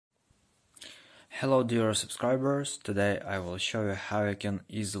Hello dear subscribers, today I will show you how you can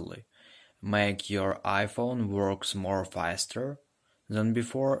easily make your iPhone works more faster than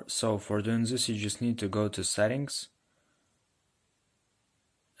before. So for doing this you just need to go to settings,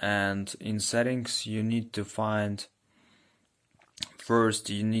 and in settings you need to find, first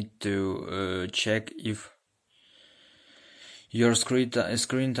you need to check if your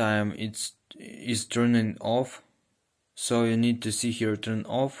screen time is turning off. So you need to see here turn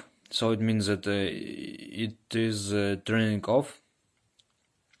off. So it means that it is turning off.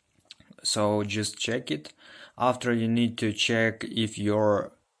 So just check it. After, you need to check if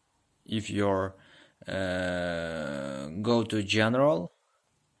your go to general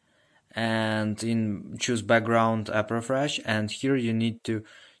and choose background app refresh, and here you need to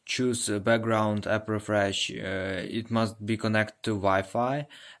choose background app refresh. It must be connected to Wi-Fi,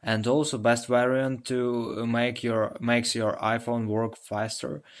 and also best variant to makes your iPhone work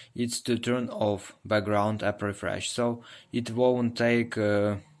faster, it's to turn off background app refresh, so it won't take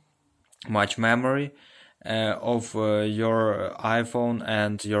much memory of your iPhone,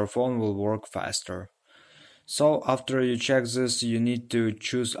 and your phone will work faster. So after you check this, you need to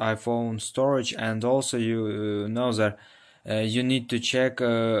choose iPhone storage, and also you know that you need to check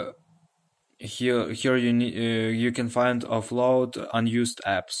here you can find offload unused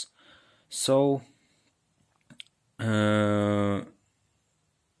apps. So here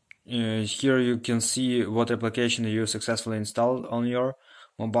you can see what application you successfully installed on your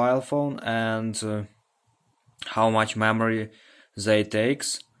mobile phone and how much memory they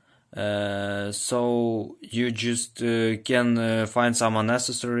takes. So you just can find some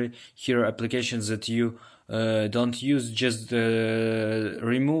unnecessary here applications that you don't use, just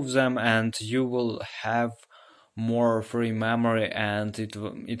remove them, and you will have more free memory, and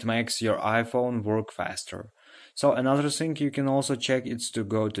it makes your iPhone work faster. So another thing you can also check is to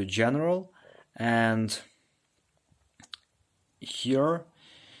go to general, and here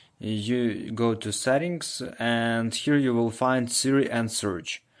you go to settings, and here you will find Siri and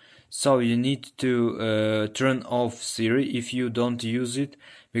search. So you need to turn off Siri if you don't use it,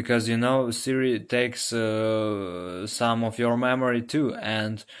 because you know Siri takes some of your memory too,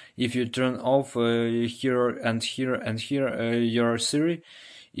 and if you turn off here and here and here your Siri,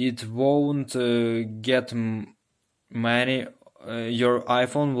 it won't get many. Your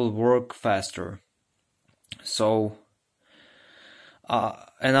iPhone will work faster. So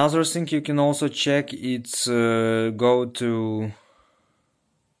another thing you can also check, it's go to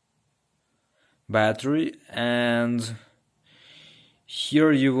battery, and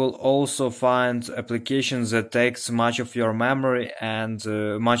here you will also find applications that takes much of your memory and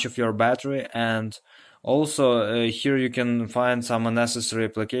much of your battery, and also here you can find some unnecessary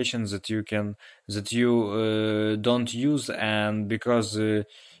applications that you don't use, and because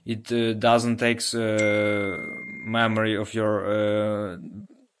it doesn't takes memory of your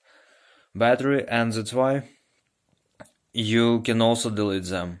battery, and that's why you can also delete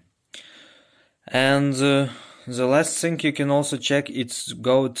them. And the last thing you can also check, it's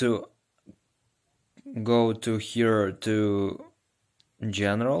go to here to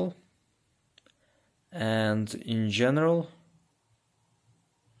general, and in general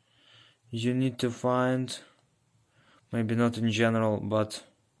you need to find, maybe not in general, but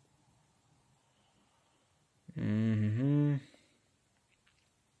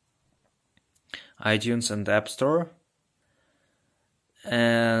iTunes and App Store,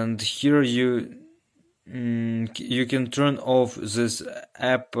 and here you can turn off this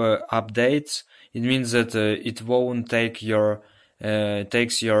app updates. It means that it won't take your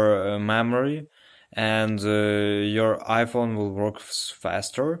takes your memory, and your iPhone will work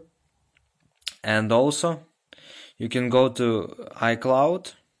faster. And also you can go to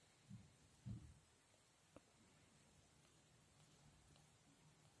iCloud,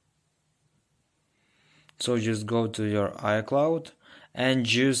 so just go to your iCloud and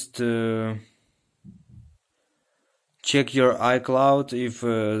just check your iCloud if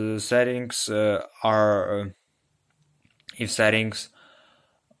settings settings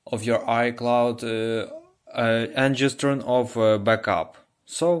of your iCloud and just turn off backup.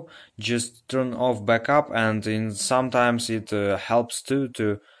 So just turn off backup, and sometimes it helps too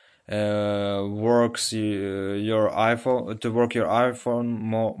to work your iPhone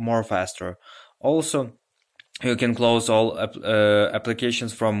more faster. Also, you can close all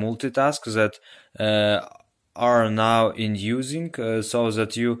applications from multitask that are now in using, so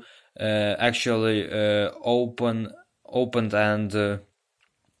that you actually opened and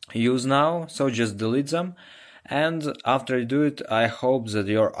use now. So just delete them, and after you do it, I hope that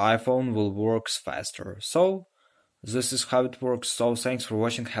your iPhone will work faster. So This is how it works. So thanks for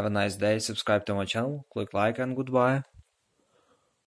watching, have a nice day, subscribe to my channel, click like, and goodbye.